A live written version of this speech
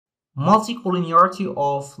Multicollinearity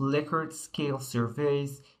of Likert scale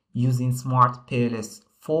surveys using SmartPLS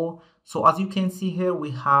 4. So as you can see here,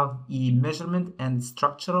 we have a measurement and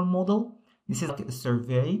structural model. This is like a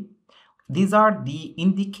survey. These are the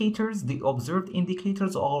indicators, the observed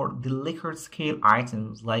indicators, or the Likert scale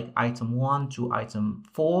items, like item 1 to item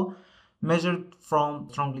 4, measured from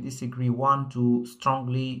strongly disagree 1 to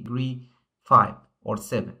strongly agree 5 or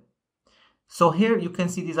 7. So here you can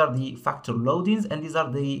see these are the factor loadings, and these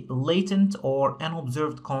are the latent or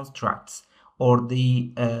unobserved constructs, or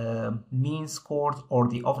the mean scores or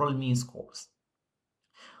the overall mean scores.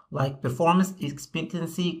 Like performance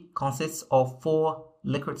expectancy consists of 4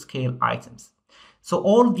 Likert scale items. So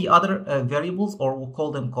all the other variables, or we'll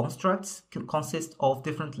call them constructs, consist of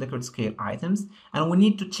different Likert scale items, and we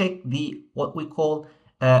need to check the what we call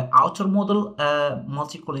outer model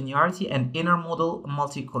multicollinearity and inner model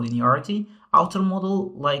multicollinearity. Outer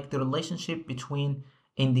model, like the relationship between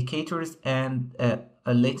indicators and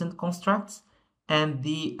latent constructs, and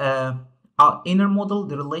the inner model,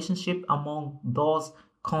 the relationship among those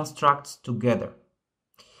constructs together.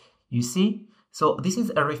 You see, so this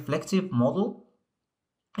is a reflective model,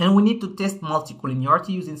 and we need to test multicollinearity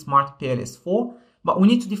using SmartPLS 4. But we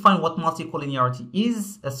need to define what multicollinearity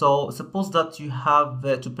is. So suppose that you have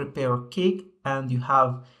to prepare a cake, and you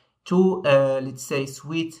have two, let's say,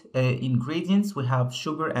 sweet ingredients. We have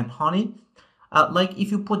sugar and honey. Like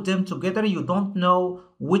if you put them together, you don't know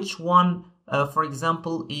which one, for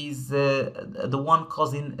example, is the one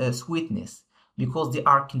causing sweetness, because they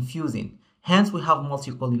are confusing. Hence, we have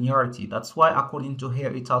multicollinearity. That's why, according to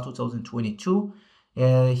here, UTAUT 2022,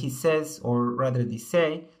 he says, or rather they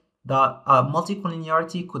say, that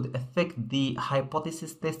multicollinearity could affect the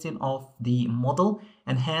hypothesis testing of the model,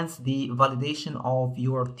 and hence the validation of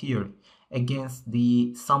your theory against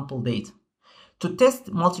the sample data. To test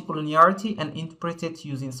multicollinearity and interpret it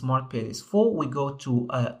using SmartPLS 4, we go to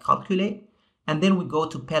calculate, and then we go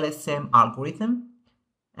to PLSM algorithm,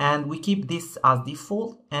 and we keep this as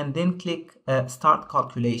default, and then click start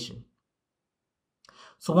calculation.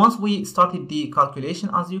 So once we started the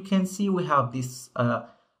calculation, as you can see, we have this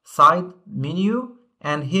side menu,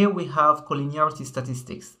 and here we have collinearity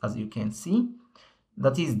statistics, as you can see.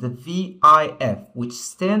 That is the VIF, which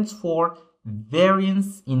stands for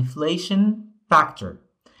variance inflation factor.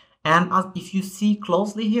 And as if you see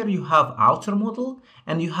closely here, you have outer model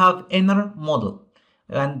and you have inner model.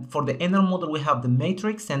 And for the inner model, we have the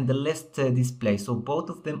matrix and the list display. So both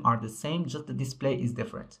of them are the same, just the display is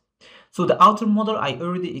different. So the outer model, I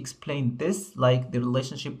already explained this, like the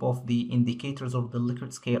relationship of the indicators of the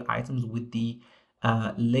Likert scale items with the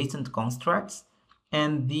latent constructs.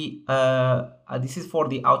 And the this is for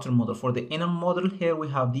the outer model. For the inner model, here we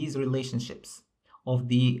have these relationships of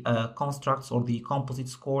the constructs, or the composite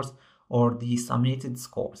scores, or the summated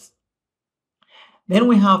scores. Then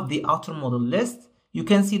we have the outer model list. You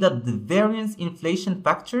can see that the variance inflation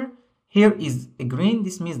factor here is green.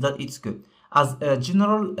 This means that it's good. As a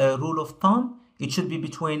general rule of thumb, it should be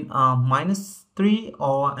between -3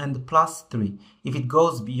 and +3. If it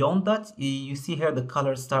goes beyond that, you see here the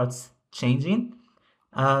color starts changing.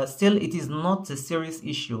 Still, it is not a serious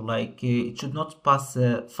issue, like it should not pass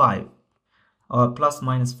 5 or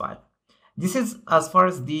 ±5. This is as far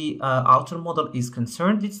as the outer model is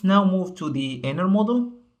concerned. Let's now move to the inner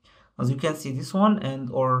model. As you can see, this one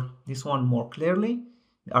or this one more clearly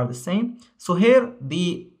are the same. So here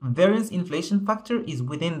the variance inflation factor is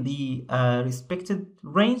within the respected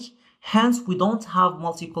range. Hence, we don't have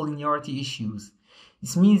multicollinearity issues.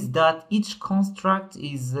 This means that each construct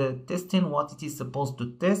is testing what it is supposed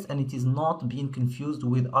to test, and it is not being confused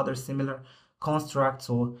with other similar constructs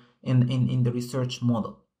or in the research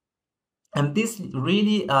model. And this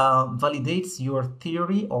really validates your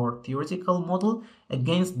theory or theoretical model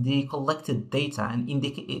against the collected data, and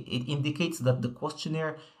it indicates that the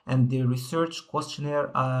questionnaire and the research questionnaire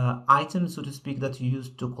items, so to speak, that you use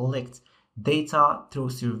to collect data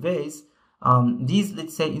through surveys, these,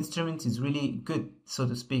 let's say, instrument is really good, so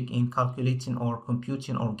to speak, in calculating or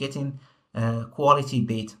computing or getting quality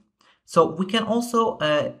data. So we can also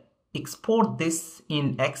export this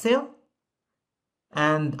in Excel.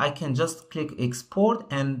 And I can just click export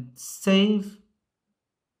and save,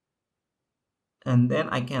 and then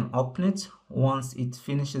I can open it once it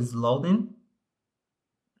finishes loading.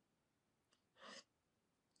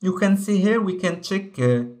 You can see here we can check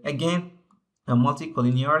again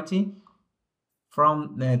multicollinearity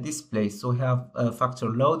from this place. So we have factor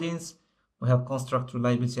loadings, we have construct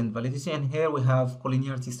reliability and validity, and here we have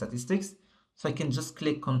collinearity statistics. So I can just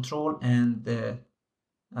click control, and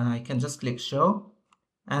I can just click show.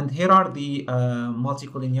 And here are the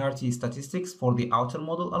multicollinearity statistics for the outer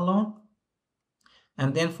model alone,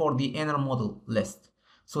 and then for the inner model list.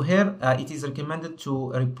 So here it is recommended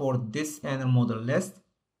to report this inner model list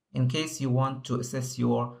in case you want to assess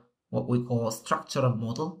your what we call structural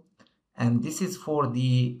model, and this is for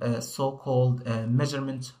the so-called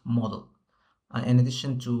measurement model, in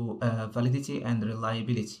addition to validity and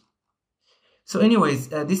reliability. So anyways,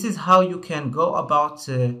 this is how you can go about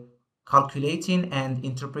calculating and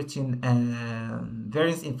interpreting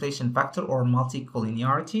variance inflation factor or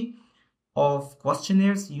multicollinearity of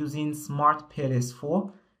questionnaires using SmartPLS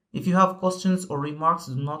 4. If you have questions or remarks,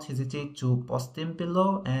 do not hesitate to post them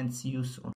below, and see you soon.